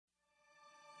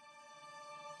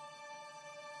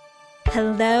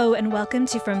Hello and welcome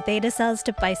to From Beta Cells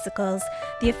to Bicycles,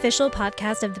 the official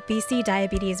podcast of the BC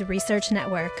Diabetes Research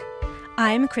Network.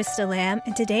 I'm Krista Lamb,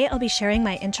 and today I'll be sharing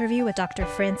my interview with Dr.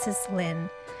 Francis Lin.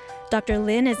 Dr.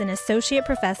 Lin is an associate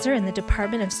professor in the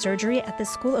Department of Surgery at the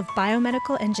School of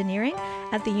Biomedical Engineering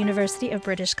at the University of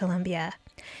British Columbia.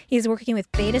 He's working with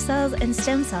beta cells and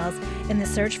stem cells in the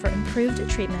search for improved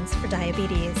treatments for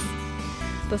diabetes.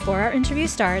 Before our interview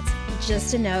starts,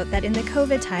 just a note that in the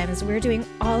COVID times, we're doing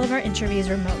all of our interviews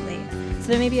remotely, so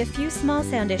there may be a few small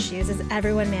sound issues as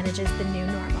everyone manages the new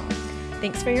normal.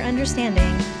 Thanks for your understanding.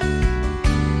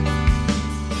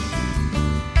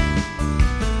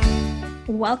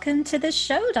 Welcome to the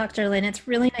show, Dr. Lin. It's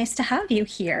really nice to have you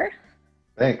here.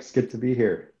 Thanks. Good to be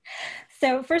here.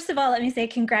 So first of all, let me say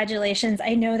congratulations.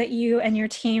 I know that you and your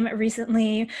team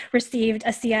recently received a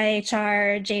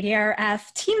CIHR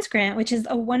JDRF Teams grant, which is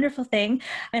a wonderful thing.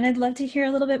 And I'd love to hear a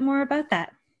little bit more about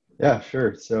that. Yeah,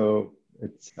 sure. So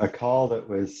it's a call that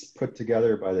was put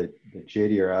together by the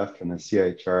JDRF and the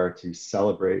CIHR to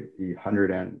celebrate the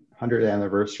 100th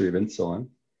anniversary of insulin.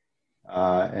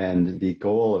 And the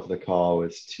goal of the call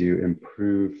was to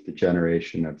improve the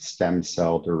generation of stem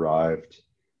cell derived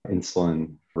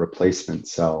insulin replacement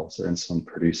cells or insulin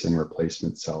producing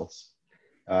replacement cells.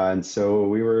 And so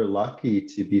we were lucky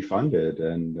to be funded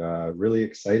and really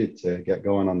excited to get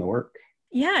going on the work.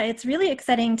 Yeah, it's really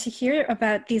exciting to hear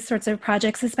about these sorts of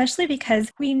projects, especially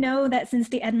because we know that since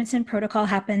the Edmonton Protocol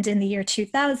happened in the year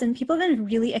 2000, people have been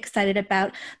really excited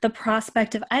about the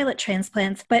prospect of islet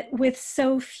transplants. But with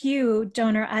so few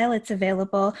donor islets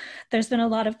available, there's been a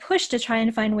lot of push to try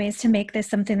and find ways to make this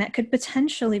something that could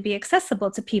potentially be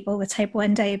accessible to people with type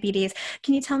 1 diabetes.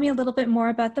 Can you tell me a little bit more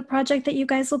about the project that you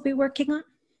guys will be working on?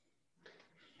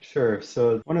 Sure.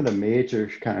 So one of the major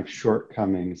kind of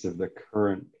shortcomings of the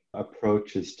current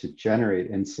approaches to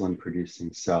generate insulin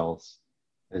producing cells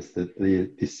is that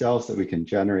the cells that we can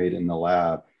generate in the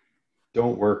lab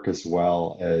don't work as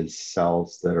well as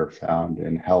cells that are found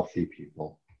in healthy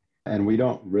people. And we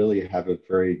don't really have a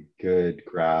very good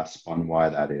grasp on why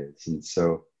that is. And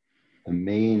so the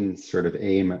main sort of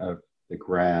aim of the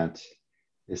grant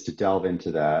is to delve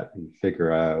into that and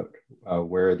figure out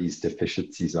where these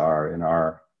deficiencies are in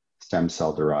our stem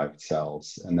cell derived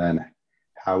cells, and then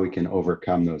how we can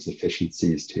overcome those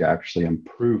efficiencies to actually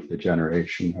improve the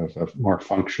generation of a more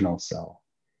functional cell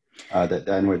that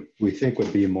then we think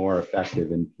would be more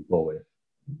effective in people with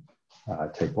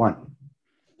type 1.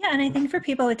 Yeah, and I think for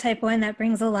people with type 1, that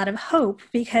brings a lot of hope,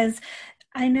 because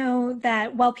I know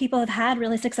that while people have had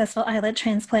really successful islet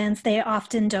transplants, they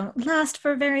often don't last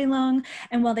for very long.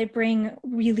 And while they bring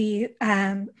really,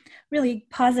 really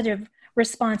positive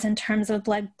response in terms of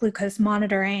blood glucose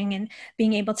monitoring and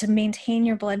being able to maintain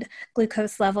your blood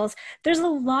glucose levels, there's a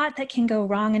lot that can go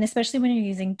wrong. And especially when you're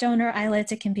using donor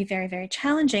islets, it can be very, very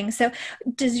challenging. So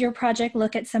does your project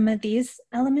look at some of these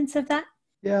elements of that?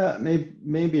 Yeah,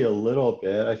 maybe a little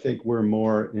bit. I think we're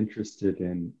more interested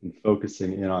in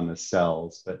focusing in on the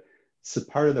cells, but so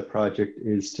part of the project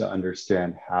is to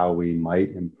understand how we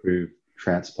might improve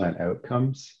transplant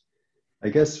outcomes. I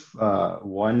guess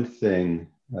one thing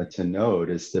to note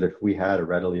is that if we had a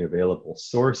readily available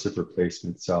source of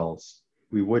replacement cells,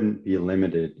 we wouldn't be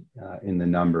limited in the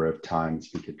number of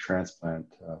times we could transplant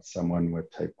someone with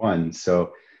type 1.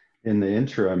 So in the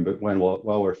interim, but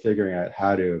while we're figuring out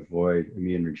how to avoid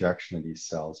immune rejection of these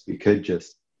cells, we could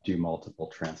just do multiple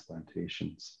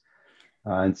transplantations.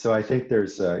 And so I think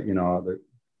there's, there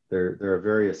are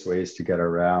various ways to get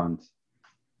around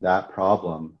that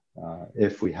problem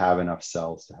if we have enough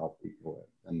cells to help people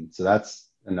with. And so that's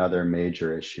another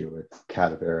major issue with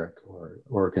cadaveric or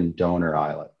organ donor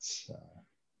islets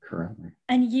currently.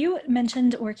 And you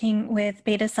mentioned working with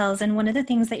beta cells, and one of the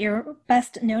things that you're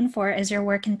best known for is your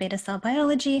work in beta cell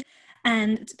biology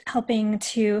and helping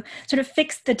to sort of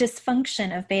fix the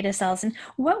dysfunction of beta cells. And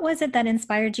what was it that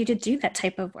inspired you to do that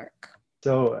type of work?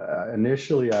 So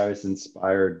initially I was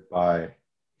inspired by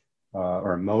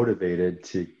or motivated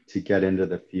to get into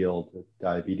the field of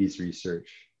diabetes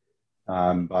research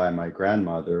by my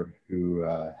grandmother, who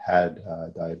had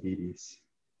diabetes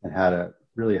and had a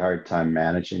really hard time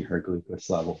managing her glucose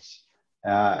levels.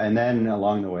 And then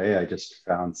along the way, I just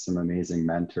found some amazing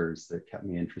mentors that kept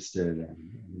me interested and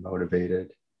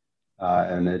motivated.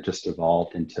 And it just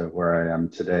evolved into where I am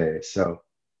today. So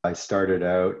I started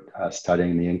out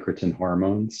studying the incretin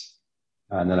hormones.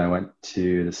 And then I went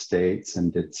to the States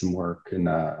and did some work in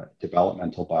a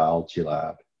developmental biology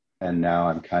lab. And now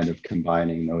I'm kind of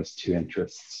combining those two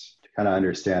interests to kind of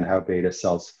understand how beta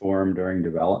cells form during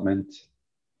development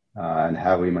and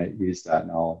how we might use that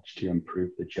knowledge to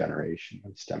improve the generation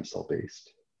of stem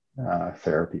cell-based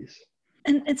therapies.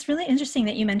 And it's really interesting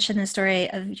that you mentioned the story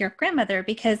of your grandmother,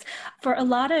 because for a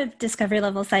lot of discovery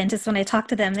level scientists, when I talk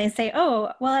to them, they say,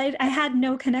 oh, well, I had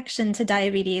no connection to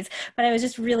diabetes, but I was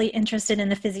just really interested in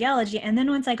the physiology. And then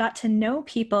once I got to know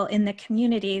people in the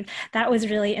community, that was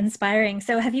really inspiring.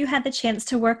 So have you had the chance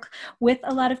to work with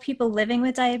a lot of people living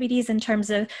with diabetes in terms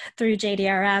of through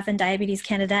JDRF and Diabetes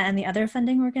Canada and the other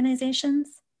funding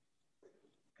organizations?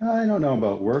 I don't know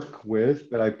about work with,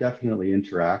 but I've definitely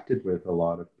interacted with a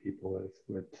lot of people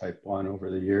with type 1 over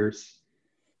the years.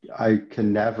 I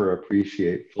can never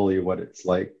appreciate fully what it's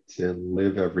like to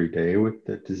live every day with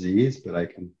the disease, but I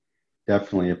can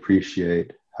definitely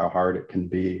appreciate how hard it can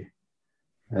be.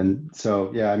 And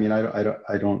so, yeah, I mean,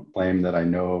 I don't claim that I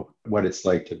know what it's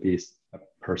like to be a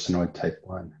person with type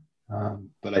 1,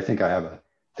 but I think I have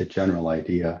a general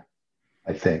idea,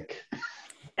 I think.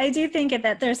 I do think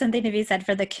that there's something to be said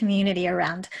for the community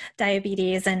around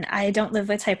diabetes. And I don't live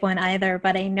with type 1 either,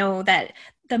 but I know that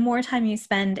the more time you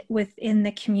spend within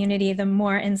the community, the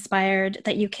more inspired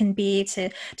that you can be to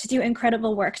do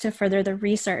incredible work to further the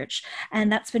research.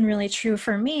 And that's been really true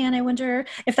for me. And I wonder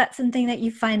if that's something that you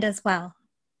find as well.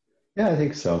 Yeah, I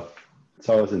think so. It's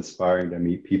always inspiring to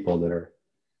meet people that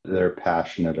are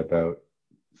passionate about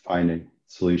finding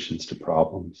solutions to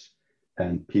problems.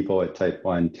 And people with type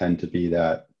 1 tend to be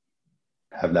that,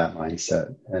 have that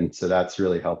mindset. And so that's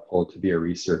really helpful to be a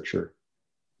researcher,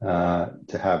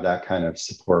 to have that kind of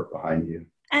support behind you.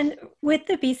 And with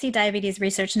the BC Diabetes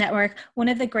Research Network, one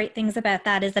of the great things about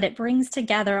that is that it brings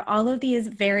together all of these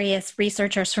various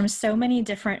researchers from so many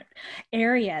different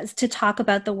areas to talk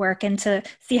about the work and to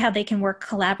see how they can work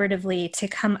collaboratively to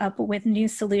come up with new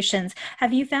solutions.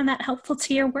 Have you found that helpful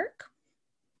to your work?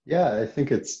 Yeah, I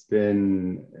think it's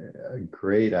been a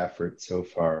great effort so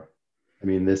far. I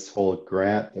mean, this whole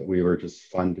grant that we were just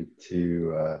funded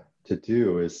to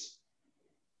do is,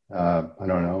 I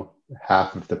don't know,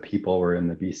 half of the people were in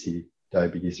the BC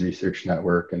Diabetes Research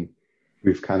Network, and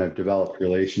we've kind of developed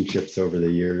relationships over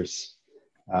the years.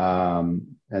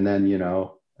 And then,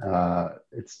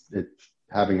 it's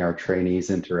having our trainees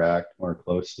interact more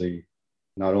closely,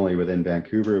 not only within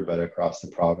Vancouver, but across the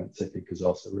province, I think has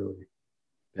also really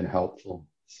been helpful.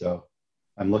 So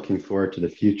I'm looking forward to the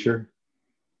future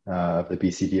of the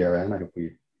BCDRN. I hope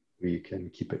we can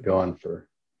keep it going for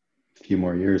a few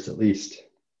more years at least.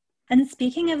 And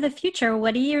speaking of the future,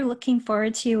 what are you looking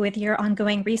forward to with your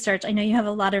ongoing research? I know you have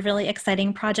a lot of really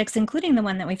exciting projects, including the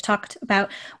one that we've talked about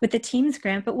with the Teams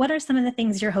grant, but what are some of the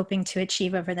things you're hoping to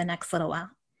achieve over the next little while?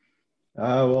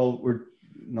 Well, we're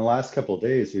in the last couple of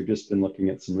days, we've just been looking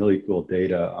at some really cool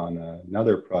data on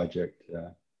another project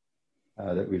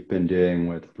that we've been doing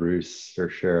with Bruce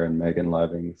Sersher and Megan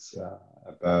Levings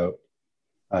about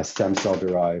stem cell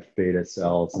derived beta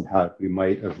cells and how we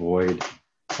might avoid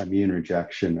immune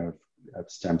rejection of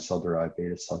stem cell derived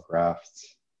beta cell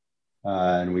grafts.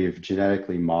 And we've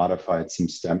genetically modified some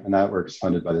and that work's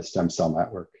funded by the Stem Cell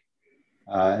Network.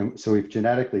 And so we've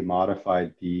genetically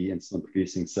modified the insulin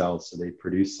producing cells so they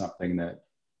produce something that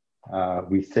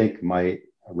we think might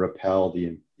repel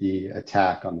the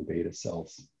attack on the beta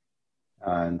cells.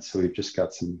 And so we've just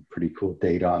got some pretty cool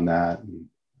data on that. And,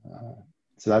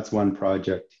 so that's one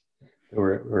project that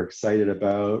we're excited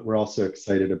about. We're also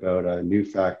excited about a new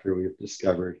factor we've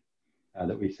discovered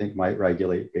that we think might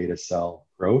regulate beta cell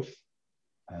growth.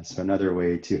 So another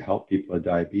way to help people with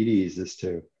diabetes is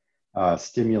to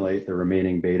stimulate the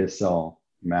remaining beta cell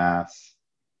mass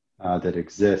that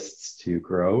exists to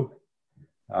grow.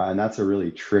 And that's a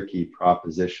really tricky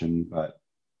proposition, but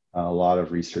a lot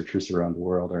of researchers around the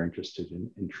world are interested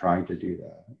in trying to do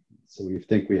that. So we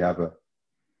think we have a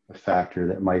factor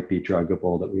that might be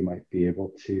druggable that we might be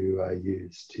able to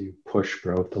use to push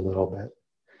growth a little bit.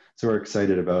 So we're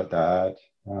excited about that.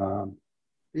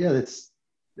 Yeah,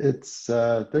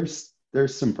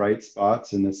 there's some bright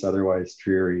spots in this otherwise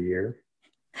dreary year,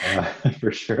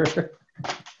 for sure.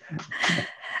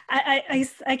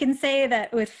 I can say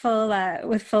that with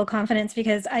full confidence,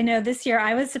 because I know this year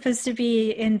I was supposed to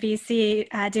be in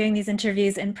BC doing these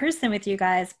interviews in person with you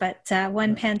guys, but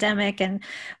one pandemic and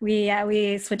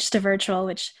we switched to virtual,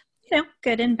 which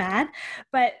good and bad.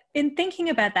 But in thinking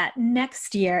about that,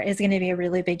 next year is going to be a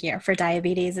really big year for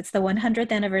diabetes. It's the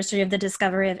 100th anniversary of the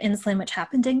discovery of insulin, which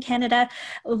happened in Canada.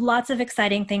 Lots of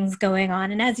exciting things going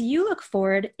on. And as you look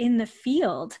forward in the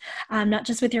field, not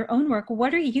just with your own work,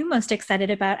 what are you most excited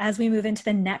about as we move into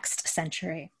the next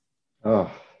century? Oh,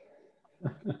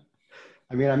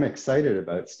 I mean, I'm excited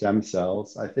about stem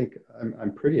cells. I think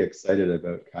I'm pretty excited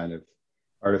about kind of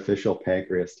artificial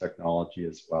pancreas technology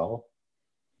as well.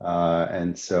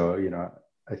 And so,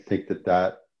 I think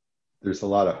that there's a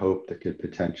lot of hope that could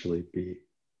potentially be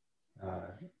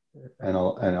and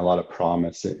a lot of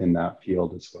promise in that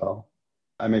field as well.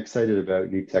 I'm excited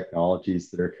about new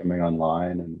technologies that are coming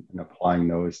online and applying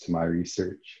those to my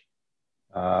research.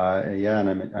 Yeah,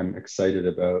 and I'm excited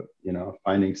about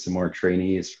finding some more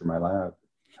trainees for my lab,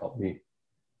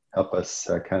 help us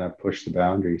kind of push the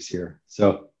boundaries here.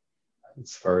 So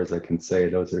as far as I can say,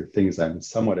 those are things I'm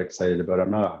somewhat excited about.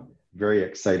 I'm not a very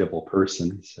excitable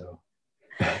person, so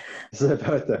this is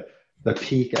about the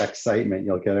peak excitement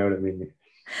you'll get out of me.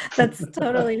 That's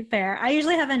totally fair. I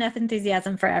usually have enough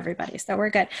enthusiasm for everybody, so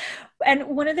we're good. And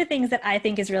one of the things that I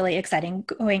think is really exciting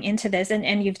going into this,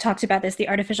 and you've talked about this, the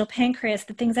artificial pancreas,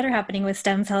 the things that are happening with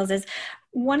stem cells, is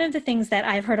one of the things that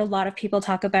I've heard a lot of people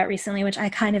talk about recently, which I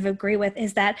kind of agree with,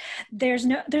 is that there's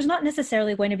not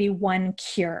necessarily going to be one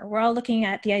cure. We're all looking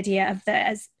at the idea of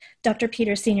as Dr.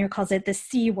 Peter Sr. calls it, the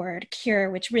C word, cure,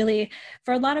 which really,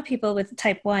 for a lot of people with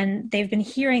type 1, they've been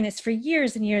hearing this for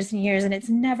years and years and years, and it's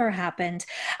never happened.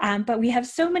 But we have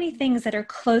so many things that are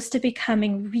close to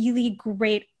becoming really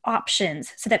great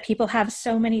options so that people have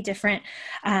so many different,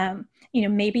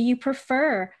 maybe you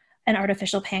prefer an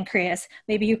artificial pancreas,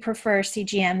 maybe you prefer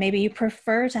CGM, maybe you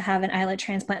prefer to have an islet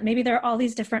transplant. Maybe there are all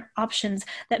these different options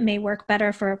that may work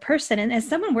better for a person. And as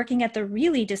someone working at the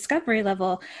really discovery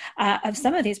level of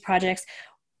some of these projects,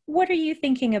 what are you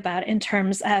thinking about in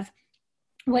terms of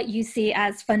what you see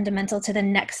as fundamental to the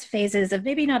next phases of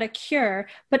maybe not a cure,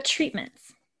 but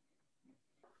treatments?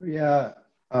 Yeah,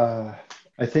 I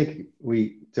think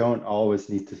we don't always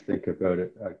need to think about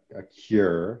a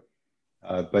cure.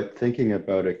 But thinking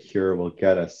about a cure will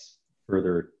get us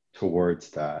further towards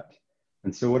that.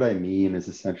 And so what I mean is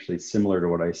essentially similar to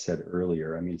what I said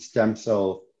earlier. I mean, stem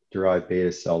cell derived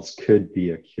beta cells could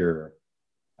be a cure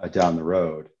down the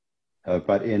road.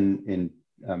 But in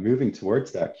moving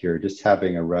towards that cure, just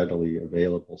having a readily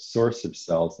available source of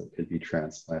cells that could be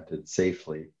transplanted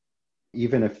safely,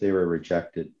 even if they were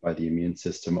rejected by the immune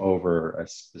system over a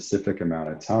specific amount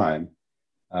of time,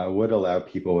 would allow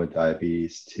people with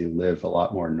diabetes to live a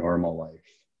lot more normal life.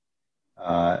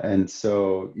 And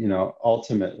so,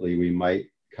 ultimately we might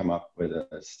come up with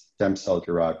a stem cell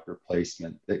derived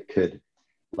replacement that could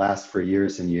last for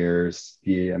years and years,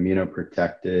 be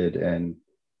immunoprotected, and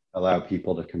allow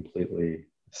people to completely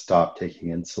stop taking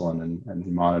insulin and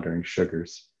monitoring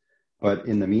sugars. But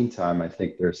in the meantime, I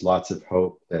think there's lots of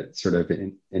hope that sort of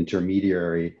an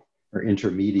intermediate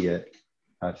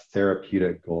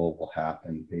therapeutic goal will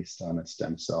happen based on a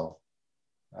stem cell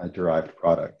derived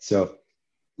product. So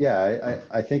yeah,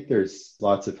 I think there's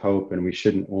lots of hope, and we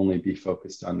shouldn't only be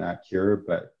focused on that cure,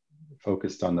 but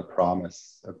focused on the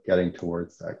promise of getting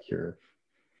towards that cure.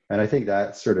 And I think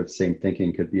that sort of same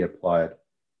thinking could be applied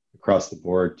across the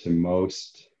board to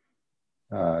most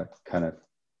kind of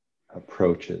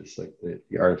approaches, like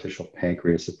the artificial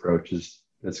pancreas approach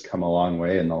has come a long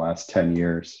way in the last 10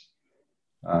 years.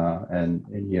 And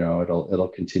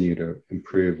it'll continue to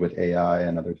improve with AI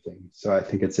and other things. So I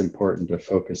think it's important to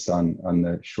focus on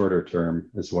the shorter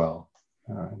term as well,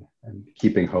 and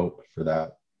keeping hope for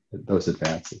those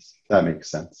advances. If that makes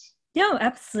sense. Yeah,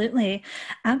 absolutely.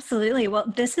 Absolutely.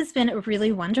 Well, this has been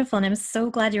really wonderful, and I'm so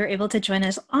glad you were able to join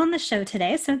us on the show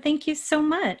today. So thank you so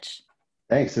much.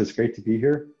 Thanks. It was great to be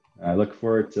here. I look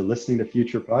forward to listening to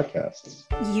future podcasts.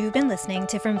 You've been listening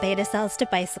to From Beta Cells to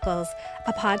Bicycles,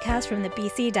 a podcast from the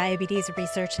BC Diabetes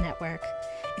Research Network.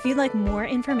 If you'd like more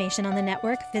information on the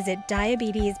network, visit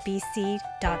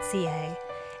diabetesbc.ca.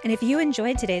 And if you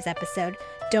enjoyed today's episode,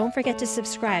 don't forget to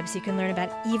subscribe so you can learn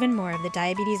about even more of the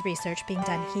diabetes research being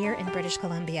done here in British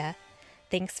Columbia.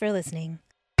 Thanks for listening.